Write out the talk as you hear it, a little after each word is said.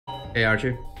Hey,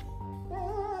 Archie.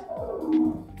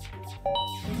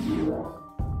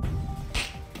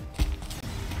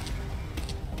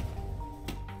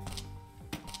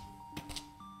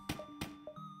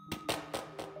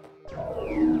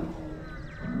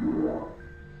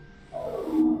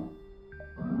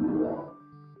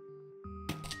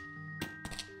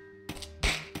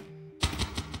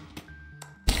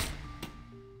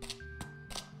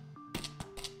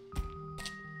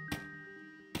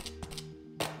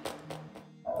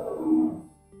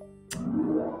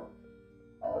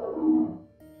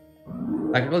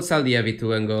 Like, I could sell the Heavy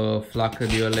 2 and go Flak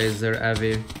Dual Laser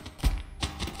Heavy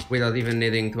without even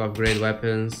needing to upgrade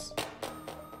weapons.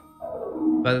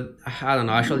 But I don't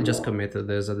know, I should just commit to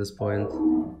this at this point.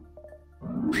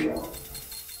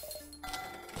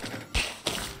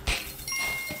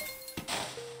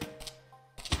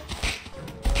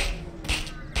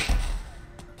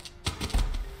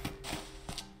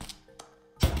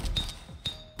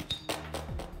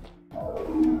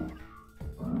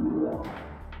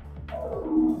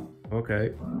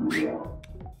 Okay.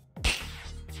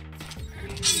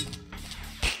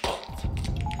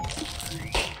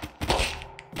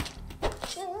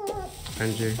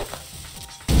 Angie.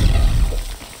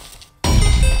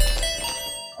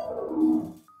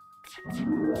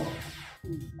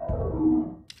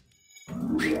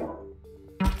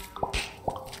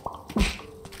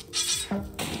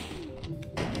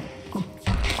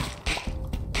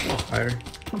 Fire.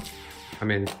 I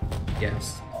mean,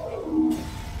 yes.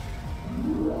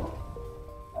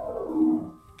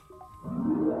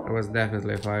 That was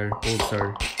definitely a fire.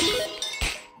 Ulcer.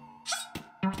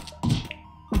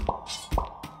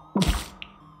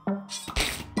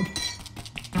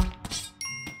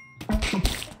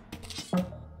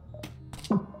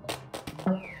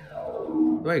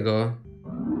 Do I go?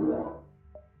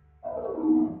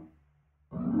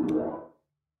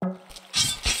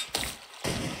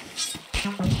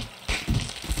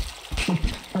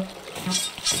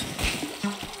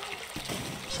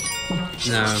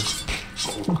 No.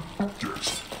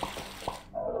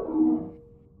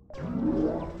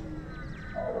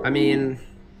 I mean,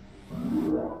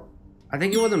 I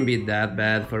think it wouldn't be that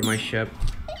bad for my ship.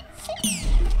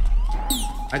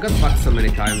 I got fucked so many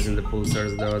times in the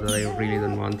pulsars though that I really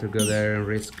don't want to go there and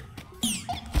risk.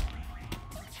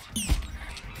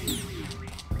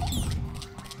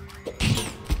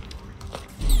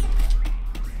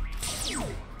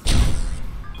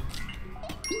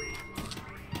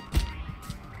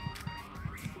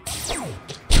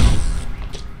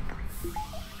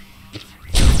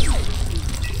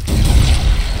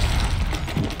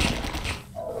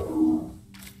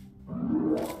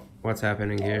 What's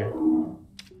happening here?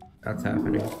 That's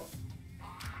happening.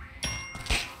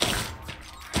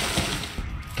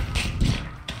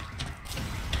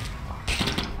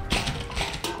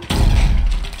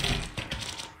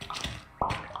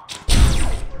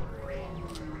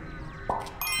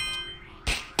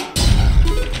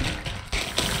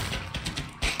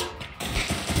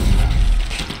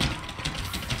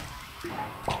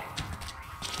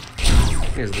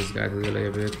 Here's this guy to delay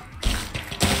a bit.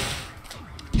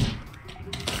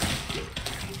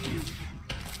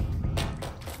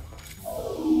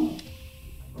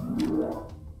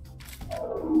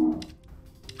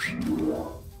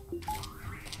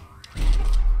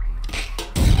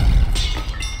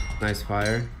 Nice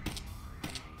fire.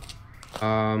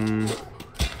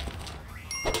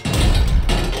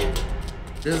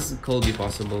 This could be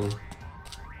possible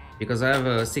because I have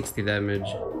a 60 damage.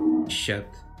 Shit.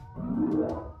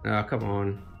 Ah, come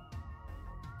on.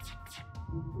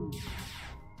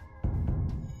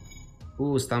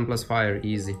 Ooh, stun plus fire,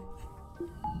 easy.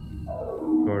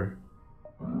 Sure.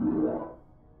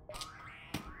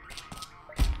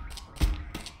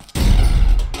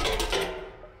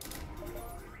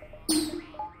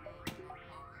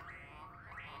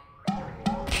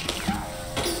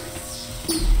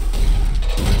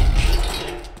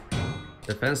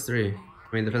 Defense 3.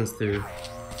 I mean defense 2.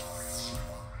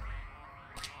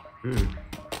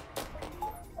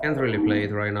 Can't really play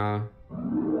it right now.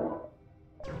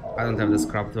 I don't have the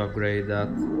scrap to upgrade that.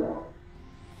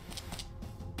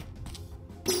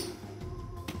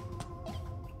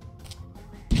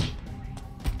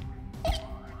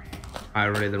 I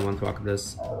really don't want to hack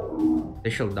this. They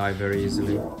shall die very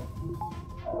easily.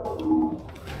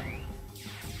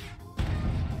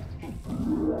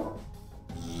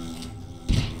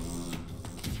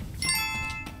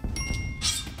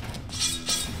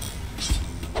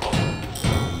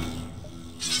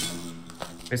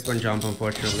 Missed one jump,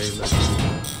 unfortunately, but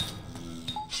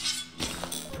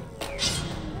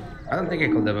I don't think I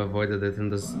could have avoided it in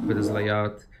this with this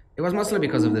layout. It was mostly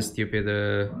because of the stupid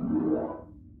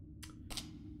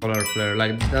polar flare.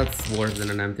 Like, that's worse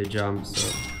than an empty jump, so...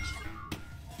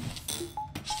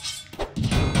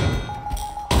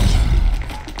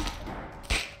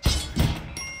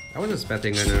 I was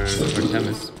expecting an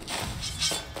Artemis.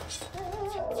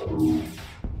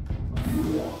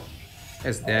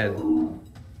 It's dead.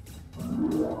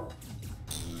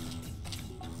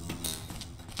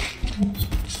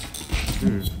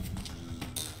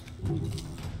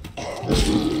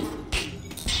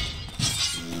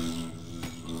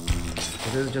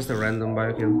 This is just a random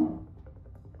biokill.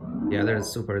 Yeah, they're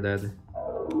super dead.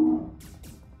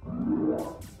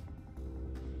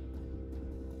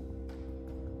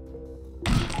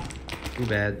 Too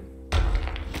bad.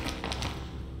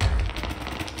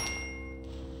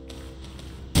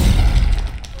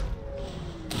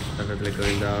 Definitely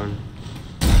going down.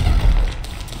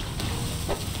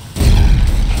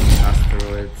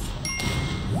 Asteroids.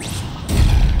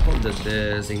 Hold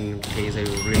this in case I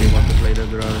really want to play the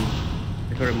drone.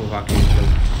 I can remove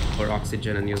for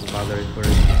oxygen and use battery for it.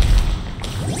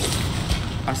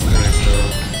 Asteroids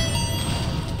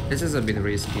though. This is a bit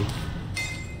risky.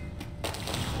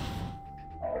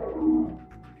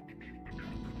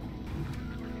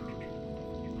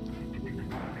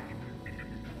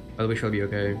 But we shall be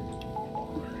okay.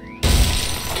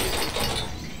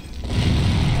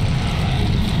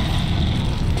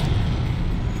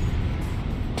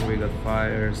 We got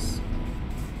fires.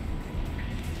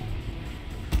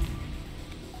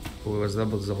 Oh, it was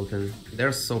double Zoltan.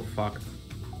 They're so fucked.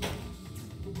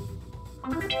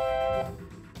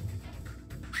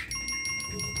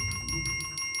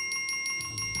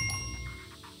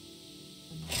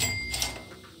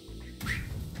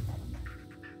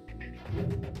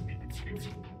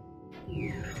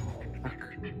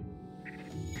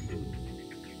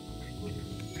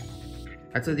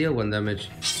 That's a deal 1 damage.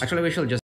 Actually, we should just